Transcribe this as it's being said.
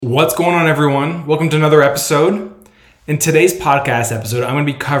What's going on, everyone? Welcome to another episode. In today's podcast episode, I'm going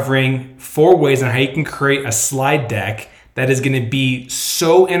to be covering 4 ways on how you can create a slide deck that is going to be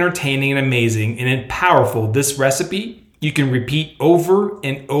so entertaining and amazing and powerful. This recipe you can repeat over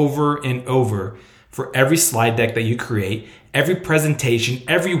and over and over for every slide deck that you create, every presentation,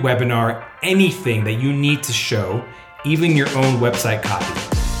 every webinar, anything that you need to show, even your own website copy.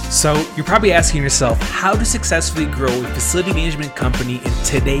 So you're probably asking yourself how to successfully grow a facility management company in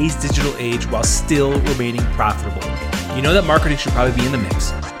today's digital age while still remaining profitable. You know that marketing should probably be in the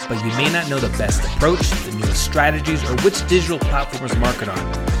mix, but you may not know the best approach, the newest strategies, or which digital platforms to market on.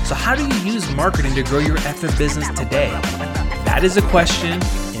 So how do you use marketing to grow your FM business today? That is a question,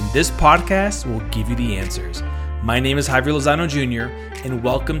 and this podcast will give you the answers. My name is Javier Lozano Jr., and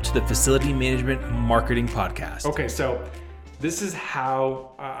welcome to the Facility Management Marketing Podcast. Okay, so this is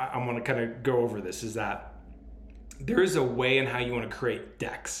how I want to kind of go over this, is that there is a way in how you want to create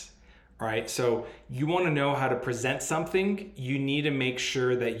decks, all right? So you want to know how to present something, you need to make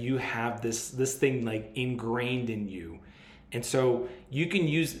sure that you have this thing like ingrained in you. And so you can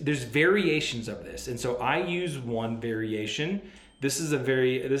use, there's variations of this. And so I use one variation. This is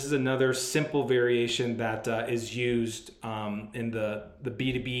another simple variation that is used in the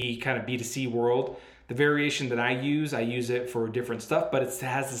B2B kind of B2C world. The variation that I use it for different stuff, but it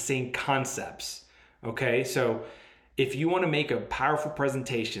has the same concepts, okay? So if you want to make a powerful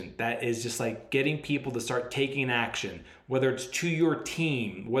presentation that is just like getting people to start taking action, whether it's to your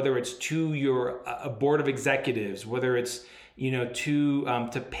team, whether it's to your board of executives, whether it's,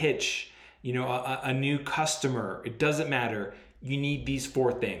 to pitch, a new customer, it doesn't matter. You need these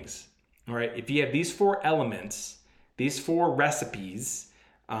 4 things, all right? If you have these 4 elements, these 4 recipes,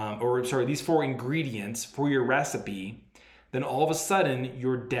 these 4 ingredients for your recipe, then all of a sudden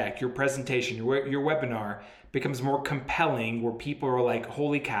your deck, your presentation, your webinar becomes more compelling, where people are like,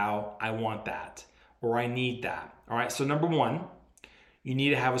 holy cow, I want that, or I need that. All right, so number 1, you need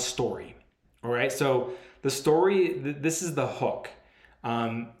to have a story. All right, so the story, this is the hook.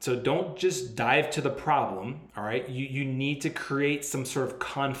 So don't just dive to the problem. All right, you need to create some sort of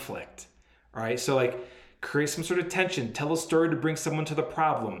conflict. All right, so like, create some sort of tension. Tell a story to bring someone to the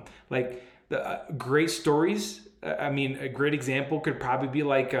problem. Like the great stories. A great example could probably be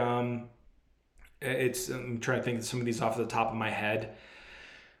like, I'm trying to think of some of these off the top of my head.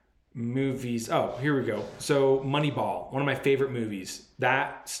 Movies. Oh, here we go. So Moneyball, one of my favorite movies.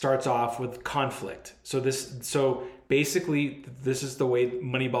 That starts off with conflict. So basically, this is the way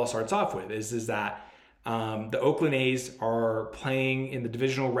Moneyball starts off with. Is that the Oakland A's are playing in the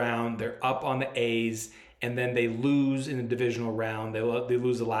divisional round. They're up on the A's. And then they lose in the divisional round. They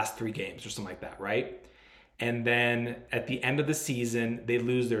lose the last 3 games or something like that, right? And then at the end of the season, they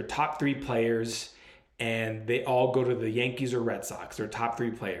lose their top 3 players, and they all go to the Yankees or Red Sox. Their top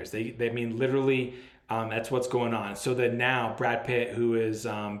 3 players. Literally, that's what's going on. So then now Brad Pitt, who is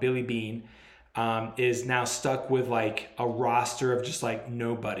Billy Beane, is now stuck with like a roster of just like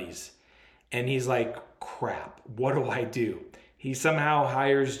nobodies, and he's like, crap, what do I do? He somehow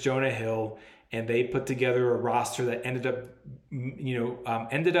hires Jonah Hill, and they put together a roster that ended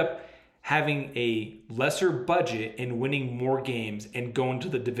up having a lesser budget and winning more games and going to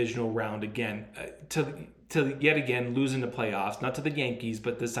the divisional round again, to yet again losing the playoffs, not to the Yankees,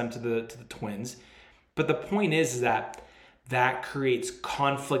 but this time to the Twins. But the point is that creates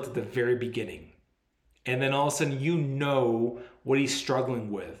conflict at the very beginning. And then all of a sudden you know what he's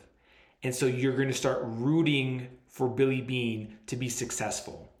struggling with. And so you're going to start rooting for Billy Beane to be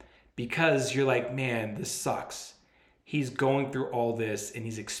successful. Because you're like, man, this sucks. He's going through all this and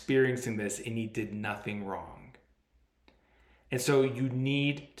he's experiencing this and he did nothing wrong. And so you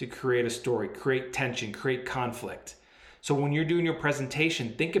need to create a story, create tension, create conflict. So when you're doing your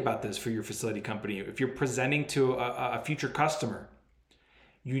presentation, think about this for your facility company. If you're presenting to a future customer,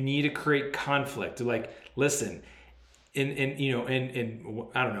 you need to create conflict. Like, listen, in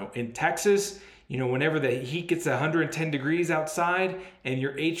Texas, whenever the heat gets 110 degrees outside and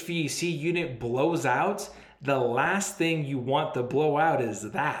your HVAC unit blows out, the last thing you want to blow out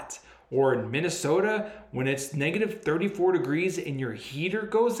is that. Or in Minnesota, when it's negative 34 degrees and your heater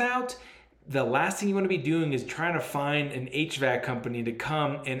goes out, the last thing you want to be doing is trying to find an HVAC company to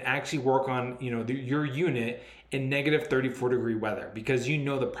come and actually work on, your unit in negative 34 degree weather, because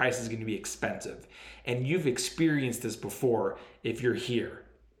the price is going to be expensive. And you've experienced this before if you're here.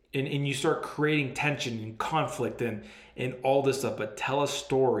 And you start creating tension and conflict and all this stuff, but tell a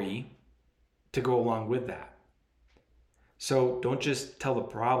story to go along with that. So don't just tell the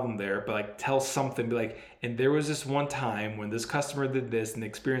problem there, but like tell something. Be like, and there was this one time when this customer did this and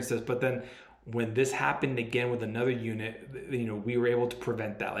experienced this, but then when this happened again with another unit, we were able to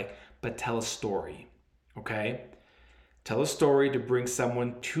prevent that. But tell a story, okay? Tell a story to bring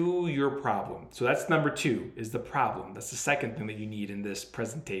someone to your problem. So that's number 2, is the problem. That's the second thing that you need in this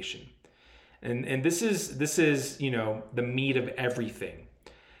presentation. And this is the meat of everything.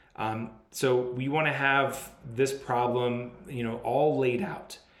 So we want to have this problem, all laid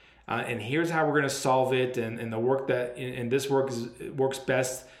out. And here's how we're going to solve it. And the work this works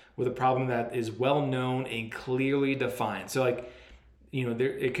best with a problem that is well known and clearly defined. So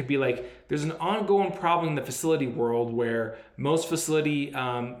it could be there's an ongoing problem in the facility world where most facility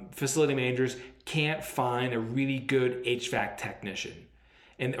managers can't find a really good HVAC technician,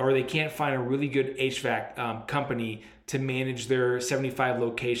 or they can't find a really good HVAC company to manage their 75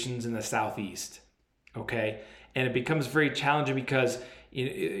 locations in the Southeast. Okay, and it becomes very challenging because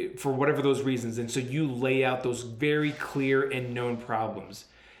for whatever those reasons, and so you lay out those very clear and known problems.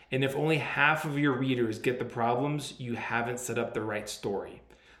 And if only half of your readers get the problems, you haven't set up the right story.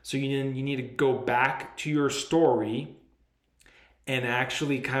 So you need to go back to your story and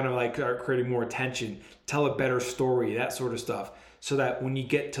actually kind of start creating more attention, tell a better story, that sort of stuff. So that when you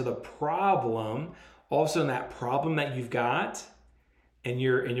get to the problem, all of a sudden that problem that you've got, and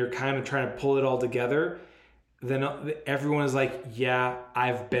you're kind of trying to pull it all together, then everyone is like, yeah,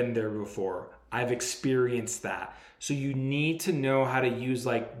 I've been there before. I've experienced that. So you need to know how to use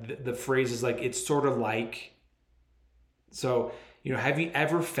the phrases it's sort of like. So, have you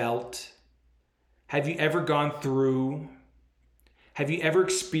ever felt? Have you ever gone through? Have you ever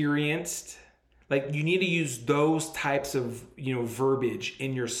experienced? You need to use those types of, verbiage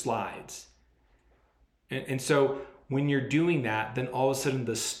in your slides. And so when you're doing that, then all of a sudden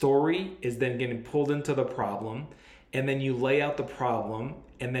the story is then getting pulled into the problem. And then you lay out the problem,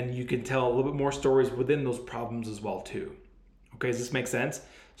 and then you can tell a little bit more stories within those problems as well too. Okay, does this make sense?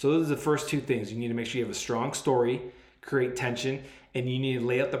 So those are the first 2 things. You need to make sure you have a strong story, create tension, and you need to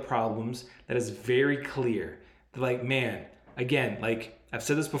lay out the problems that is very clear. Man, again, I've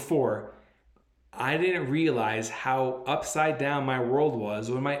said this before, I didn't realize how upside down my world was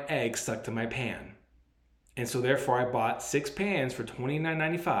when my egg stuck to my pan. And so therefore I bought 6 pans for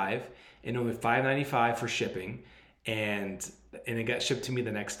 $29.95 and only $5.95 for shipping. And it got shipped to me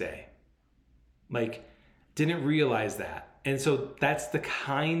the next day. Didn't realize that. And so that's the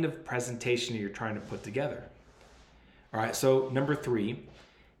kind of presentation you're trying to put together. All right, so number 3,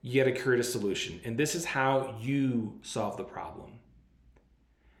 you got to create a solution. And this is how you solve the problem.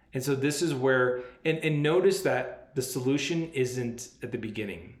 And so this is where, and notice that the solution isn't at the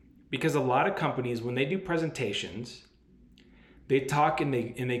beginning. Because a lot of companies, when they do presentations, they talk and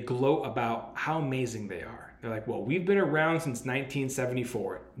they gloat about how amazing they are. They're like, well, we've been around since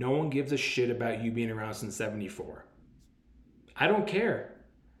 1974. No one gives a shit about you being around since 74. I don't care.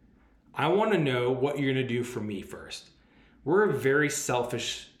 I want to know what you're going to do for me first. We're a very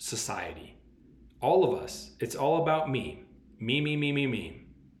selfish society. All of us. It's all about me. Me.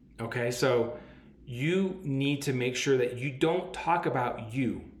 Okay, so you need to make sure that you don't talk about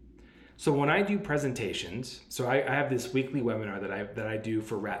you. So when I do presentations, so I have this weekly webinar that I do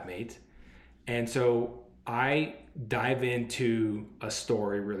for RatMate. And so I dive into a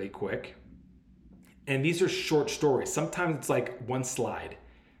story really quick. And these are short stories. Sometimes it's 1 slide.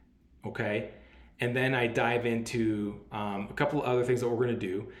 Okay. And then I dive into a couple of other things that we're going to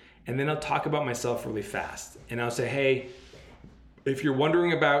do. And then I'll talk about myself really fast. And I'll say, hey, if you're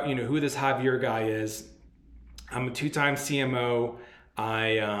wondering about, who this Javier guy is, I'm a 2-time CMO.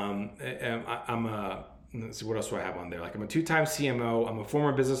 Let's see, what else do I have on there? I'm a 2-time CMO. I'm a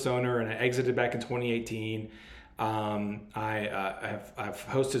former business owner, and I exited back in 2018. I've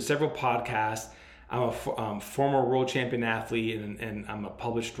hosted several podcasts. I'm a former world champion athlete, and I'm a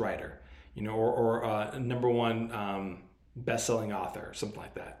published writer, or number 1 best-selling author, something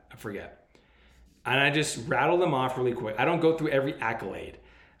like that. I forget. And I just rattle them off really quick. I don't go through every accolade.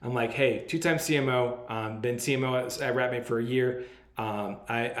 I'm like, hey, 2-time CMO, been CMO at RatMate for a year.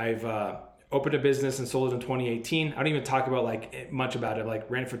 I've opened a business and sold it in 2018. I don't even talk about much about it.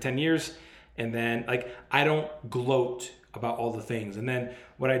 Ran it for 10 years. And then I don't gloat about all the things. And then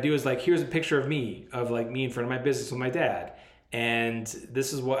what I do is here's a picture of me in front of my business with my dad. And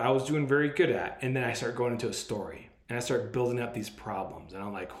this is what I was doing very good at. And then I start going into a story and I start building up these problems. And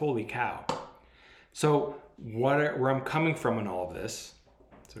I'm like, holy cow. So where I'm coming from in all of this,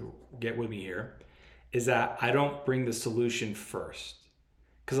 so get with me here, is that I don't bring the solution first.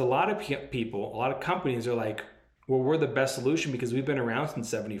 Because a lot of people, a lot of companies are like, well, we're the best solution because we've been around since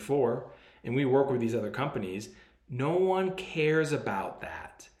 74 and we work with these other companies. No one cares about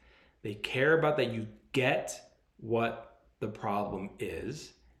that. They care about that you get what the problem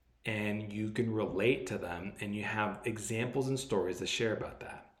is and you can relate to them and you have examples and stories to share about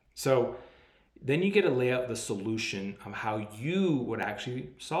that. So then you get to lay out the solution of how you would actually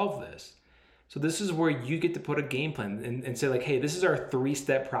solve this. So this is where you get to put a game plan and say like, hey, this is our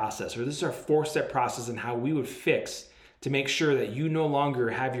 3-step process, or this is our 4-step process, and how we would fix to make sure that you no longer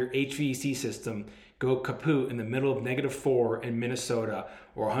have your HVAC system go kaput in the middle of -4 in Minnesota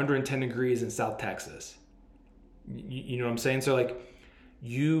or 110 degrees in South Texas. You know what I'm saying? So like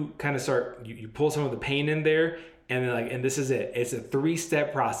you kind of start, you pull some of the pain in there, and then like, and this is it. It's a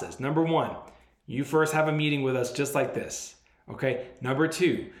 3-step process. Number 1, you first have a meeting with us just like this. Okay. Number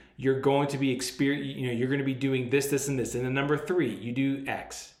 2, you're going to be you're going to be doing this, this, and this. And then number 3, you do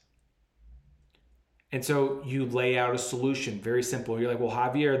X. And so you lay out a solution, very simple. You're like, well,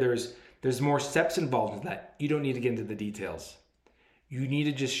 Javier, there's more steps involved in that. You don't need to get into the details. You need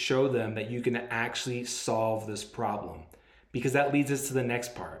to just show them that you can actually solve this problem, because that leads us to the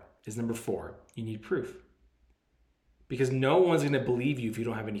next part, is number 4. You need proof, because no one's going to believe you if you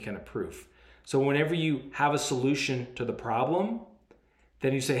don't have any kind of proof. So whenever you have a solution to the problem,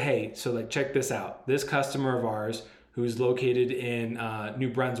 then you say, hey, so like, check this out. This customer of ours who's located in New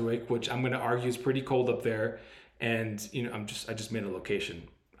Brunswick, which I'm going to argue is pretty cold up there. And, I just made a location.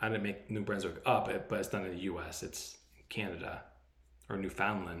 I didn't make New Brunswick up, but it's not in the US. It's Canada or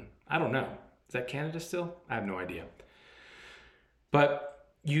Newfoundland. I don't know. Is that Canada still? I have no idea. But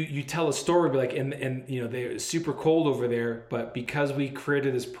you tell a story, like, and they're super cold over there, but because we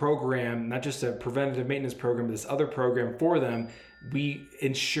created this program, not just a preventative maintenance program, but this other program for them, we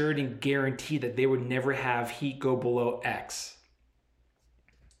ensured and guaranteed that they would never have heat go below X.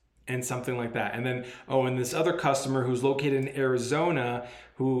 And something like that. And then, and this other customer who's located in Arizona,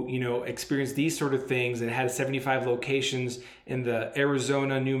 who, experienced these sort of things and had 75 locations in the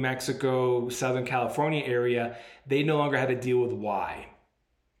Arizona, New Mexico, Southern California area, they no longer had to deal with Y.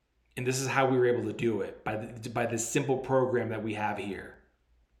 And this is how we were able to do it, by this simple program that we have here,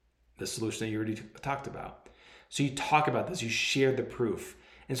 the solution that you already talked about. So you talk about this, you share the proof.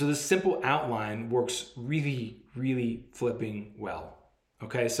 And so this simple outline works really, really flipping well.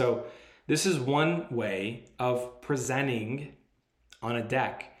 Okay, so this is one way of presenting on a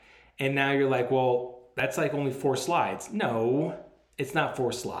deck. And now you're like, well, that's like only 4 slides. No, it's not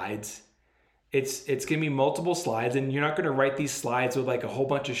 4 slides. It's going to be multiple slides, and you're not going to write these slides with like a whole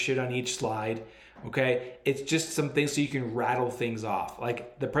bunch of shit on each slide. Okay, it's just some things so you can rattle things off.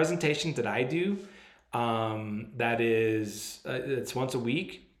 Like the presentations that I do, it's once a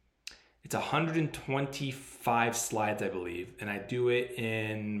week. It's 125 slides, I believe, and I do it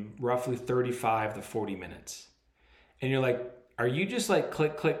in roughly 35 to 40 minutes. And you're like, are you just like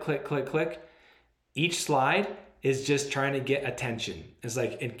click, click, click, click, click? Each slide is just trying to get attention. It's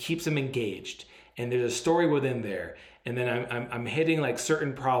like, it keeps them engaged. And there's a story within there. And then I'm hitting like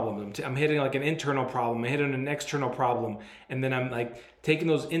certain problems. I'm hitting like an internal problem. I'm hitting an external problem. And then I'm like taking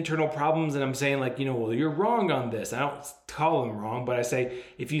those internal problems and I'm saying like, well, you're wrong on this. I don't call them wrong, but I say,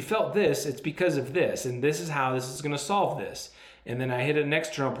 if you felt this, it's because of this. And this is how this is going to solve this. And then I hit an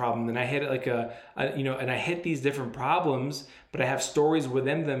external problem. Then I hit like and I hit these different problems, but I have stories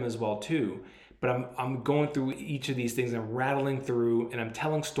within them as well too. But I'm going through each of these things, and I'm rattling through, and I'm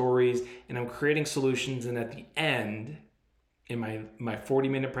telling stories, and I'm creating solutions. And at the end, in my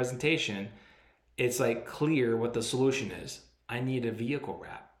 40-minute presentation, it's like clear what the solution is. I need a vehicle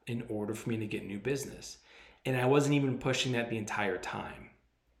wrap in order for me to get new business. And I wasn't even pushing that the entire time.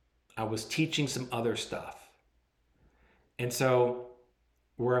 I was teaching some other stuff. And so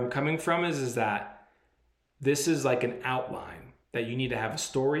where I'm coming from is that this is like an outline. That you need to have a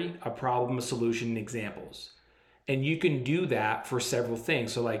story, a problem, a solution, and examples. And you can do that for several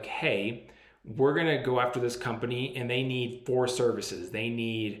things. So like, hey, we're going to go after this company and they need 4 services. They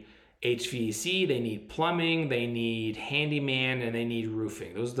need HVAC, they need plumbing, they need handyman, and they need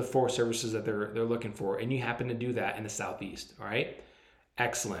roofing. Those are the 4 services that they're looking for. And you happen to do that in the Southeast, all right?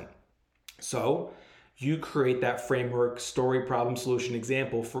 Excellent. So you create that framework, story, problem, solution,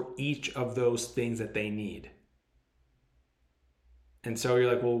 example for each of those things that they need. And so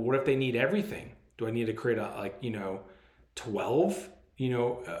you're like, well, what if they need everything? Do I need to create 12,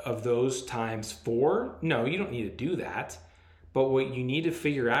 of those times 4? No, you don't need to do that. But what you need to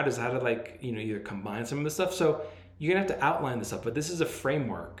figure out is how to either combine some of the stuff. So you're going to have to outline this stuff, but this is a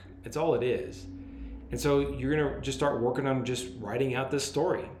framework. It's all it is. And so you're going to just start working on just writing out this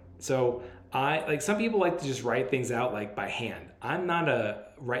story. So some people like to just write things out like by hand. I'm not a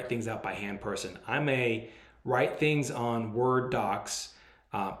write things out by hand person. I'm a write things on Word docs.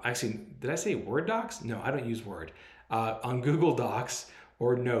 Actually, did I say Word docs? No, I don't use Word. On Google Docs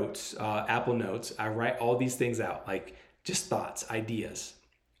or Notes, Apple Notes, I write all these things out, like just thoughts, ideas.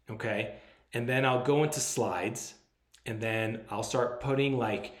 Okay. And then I'll go into slides, and then I'll start putting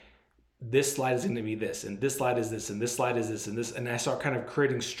like, this slide is going to be this, and this slide is this, and this slide is this, and this, and I start kind of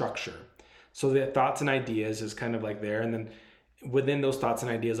creating structure. So the thoughts and ideas is kind of like there, and then within those thoughts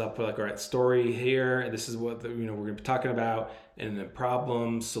and ideas, I'll put like, all right, story here. This is what we're going to be talking about, and then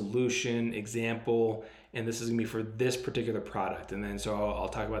problem, solution, example, and this is going to be for this particular product. And then so I'll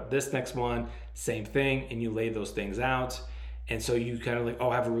talk about this next one, same thing, and you lay those things out. And so you kind of like,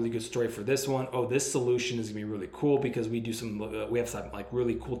 I have a really good story for this one. This solution is gonna be really cool because we have some like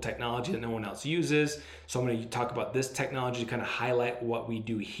really cool technology that no one else uses. So I'm gonna talk about this technology to kind of highlight what we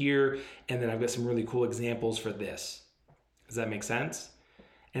do here. And then I've got some really cool examples for this. Does that make sense?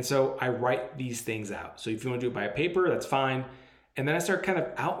 And so I write these things out. So if you wanna do it by a paper, that's fine. And then I start kind of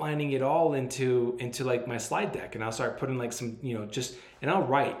outlining it all into like my slide deck. And I'll start putting like some, and I'll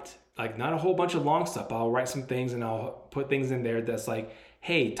write. Like not a whole bunch of long stuff. I'll write some things and I'll put things in there that's like,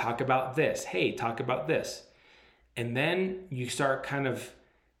 hey, talk about this. Hey, talk about this. And then you start kind of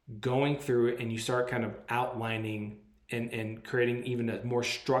going through it and you start kind of outlining and creating even a more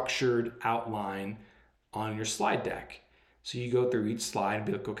structured outline on your slide deck. So you go through each slide and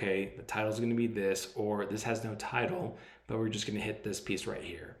be like, okay, the title is going to be this, or this has no title, but we're just going to hit this piece right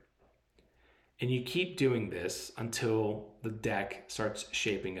here. And you keep doing this until the deck starts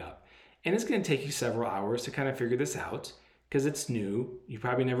shaping up. And it's going to take you several hours to kind of figure this out because it's new. You've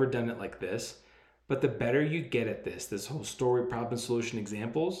probably never done it like this. But the better you get at this whole story, problem, solution,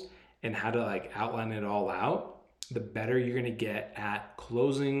 examples, and how to like outline it all out, the better you're going to get at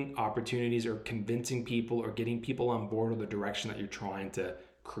closing opportunities or convincing people or getting people on board with the direction that you're trying to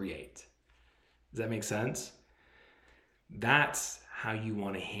create. Does that make sense? That's how you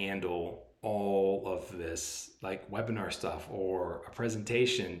want to handle all of this, like webinar stuff or a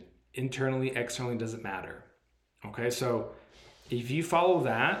presentation, internally, externally, doesn't matter. Okay, so if you follow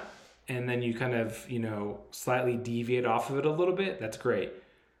that and then you kind of, slightly deviate off of it a little bit, that's great.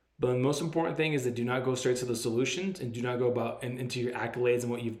 But the most important thing is that do not go straight to the solutions and do not go about and into your accolades and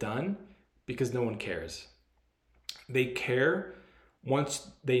what you've done, because no one cares. They care once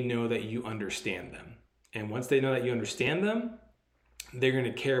they know that you understand them. And once they know that you understand them, they're going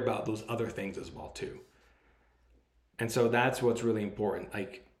to care about those other things as well too. And so that's what's really important.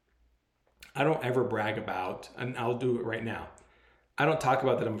 Like, I don't ever brag about, and I'll do it right now, I don't talk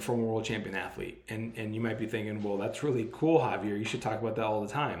about that I'm a former world champion athlete. And you might be thinking, well, that's really cool, Javier. You should talk about that all the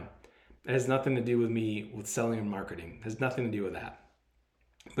time. It has nothing to do with me with selling and marketing. It has nothing to do with that.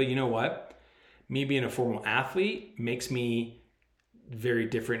 But you know what? Me being a former athlete makes me very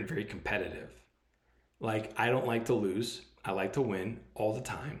different and very competitive. Like, I don't like to lose. I like to win all the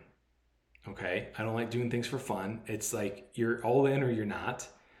time. Okay. I don't like doing things for fun. It's like you're all in or you're not.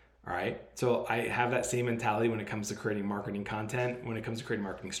 All right. So I have that same mentality when it comes to creating marketing content, when it comes to creating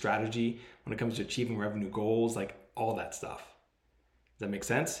marketing strategy, when it comes to achieving revenue goals, like all that stuff. Does that make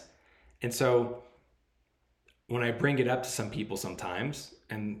sense? And so when I bring it up to some people sometimes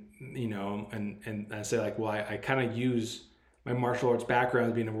and I say like, well, I kind of use my martial arts background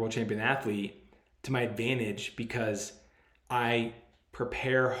as being a world champion athlete to my advantage because I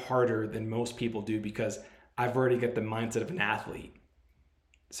prepare harder than most people do because I've already got the mindset of an athlete.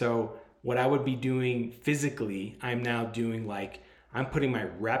 So what I would be doing physically, I'm now doing like, I'm putting my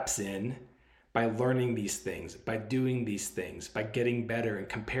reps in by learning these things, by doing these things, by getting better and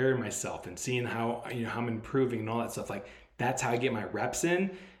comparing myself and seeing how, how I'm improving and all that stuff. Like that's how I get my reps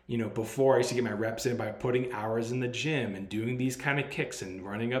in. Before I used to get my reps in by putting hours in the gym and doing these kind of kicks and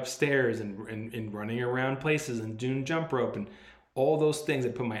running upstairs and running around places and doing jump rope and all those things. I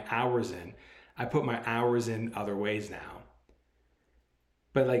put my hours in. I put my hours in other ways now.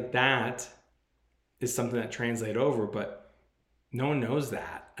 But like that is something that translates over, but no one knows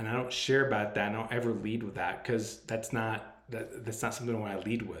that. And I don't share about that. I don't ever lead with that because that's not something I want to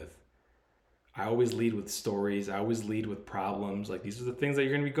lead with. I always lead with stories. I always lead with problems. Like these are the things that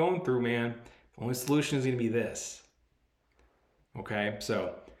you're going to be going through, man. The only solution is going to be this. Okay.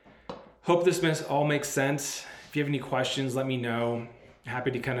 So hope this all makes sense. If you have any questions, let me know.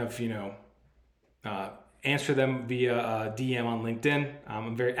 Happy to kind of, answer them via DM on LinkedIn.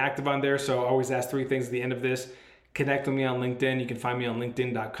 I'm very active on there. So I always ask 3 things at the end of this. Connect with me on LinkedIn. You can find me on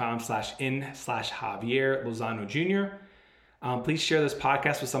linkedin.com/in/Javier Lozano Jr. Please share this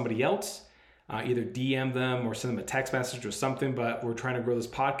podcast with somebody else. Either DM them or send them a text message or something, but we're trying to grow this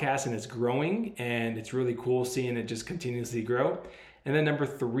podcast and it's growing and it's really cool seeing it just continuously grow. And then number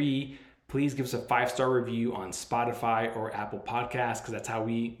 3, please give us a 5-star review on Spotify or Apple Podcasts because that's how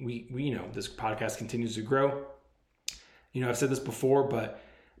we this podcast continues to grow. I've said this before, but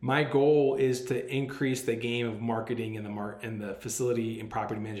My goal is to increase the game of marketing in the facility and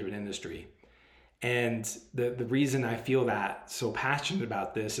property management industry. And the reason I feel that so passionate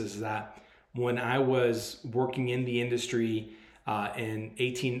about this is that when I was working in the industry in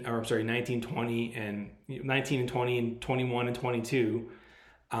 19, 20, and 19 and 20 and 21 and 22,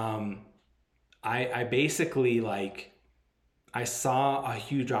 I basically I saw a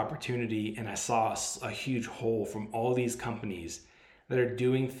huge opportunity, and I saw a huge hole from all these companies that are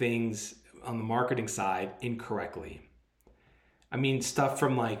doing things on the marketing side incorrectly. I mean, stuff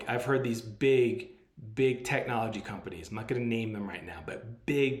from I've heard these big technology companies. I'm not going to name them right now, but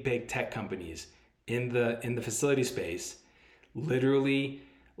big tech companies in the facility space literally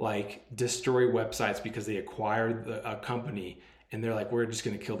destroy websites because they acquired a company and they're like, we're just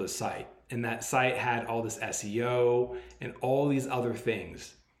going to kill this site. And that site had all this SEO and all these other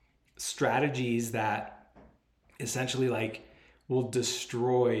things, strategies that essentially will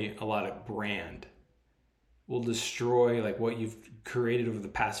destroy a lot of brand, will destroy what you've created over the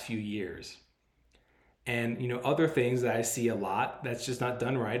past few years. And other things that I see a lot that's just not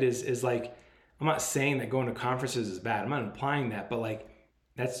done right is I'm not saying that going to conferences is bad. I'm not implying that, but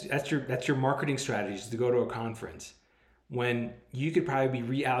that's your marketing strategies to go to a conference, when you could probably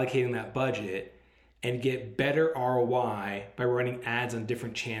be reallocating that budget and get better ROI by running ads on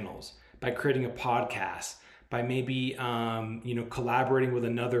different channels, by creating a podcast, by maybe collaborating with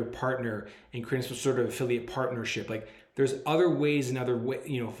another partner and creating some sort of affiliate partnership. There's other ways and other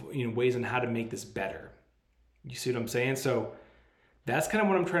ways on how to make this better. You see what I'm saying? So that's kind of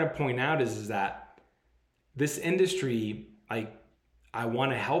what I'm trying to point out is that this industry, I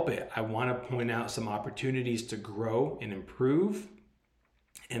want to help it. I want to point out some opportunities to grow and improve.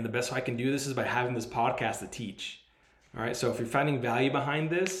 And the best way I can do this is by having this podcast to teach. All right. So if you're finding value behind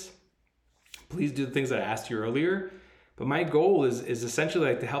this, please do the things that I asked you earlier. But my goal is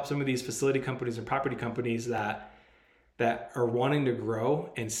essentially to help some of these facility companies and property companies that are wanting to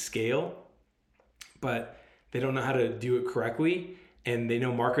grow and scale, but they don't know how to do it correctly. And they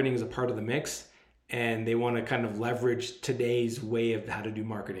know marketing is a part of the mix. And they want to kind of leverage today's way of how to do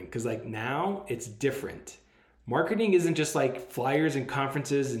marketing. Because now it's different. Marketing isn't just flyers and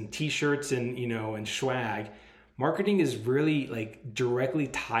conferences and t-shirts and, and swag. Marketing is really directly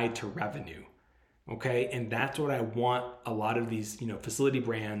tied to revenue. Okay. And that's what I want a lot of these, facility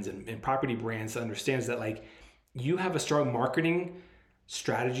brands and property brands to understand is that you have a strong marketing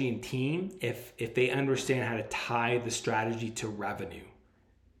strategy and team if they understand how to tie the strategy to revenue.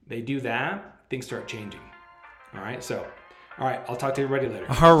 They do that, things start changing. All right, I'll talk to everybody later.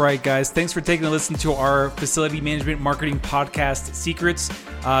 All right, guys, thanks for taking a listen to our facility management marketing podcast secrets.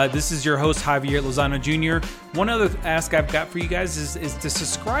 This is your host, Javier Lozano Jr. One other ask I've got for you guys is to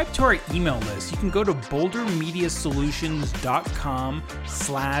subscribe to our email list. You can go to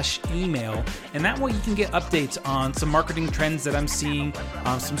bouldermediasolutions.com/email, and that way you can get updates on some marketing trends that I'm seeing,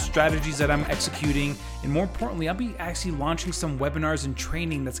 some strategies that I'm executing, and more importantly, I'll be actually launching some webinars and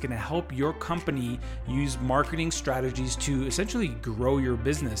training that's going to help your company use marketing strategies to essentially grow your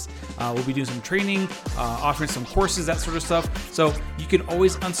business. We'll be doing some training, offering some courses, that sort of stuff. So you can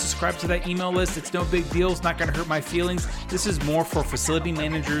always unsubscribe to that email list. It's no big deal. It's not going to hurt my feelings. This is more for facility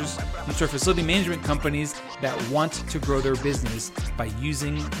management companies that want to grow their business by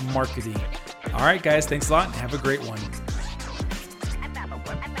using marketing. All right, guys, thanks a lot and have a great one.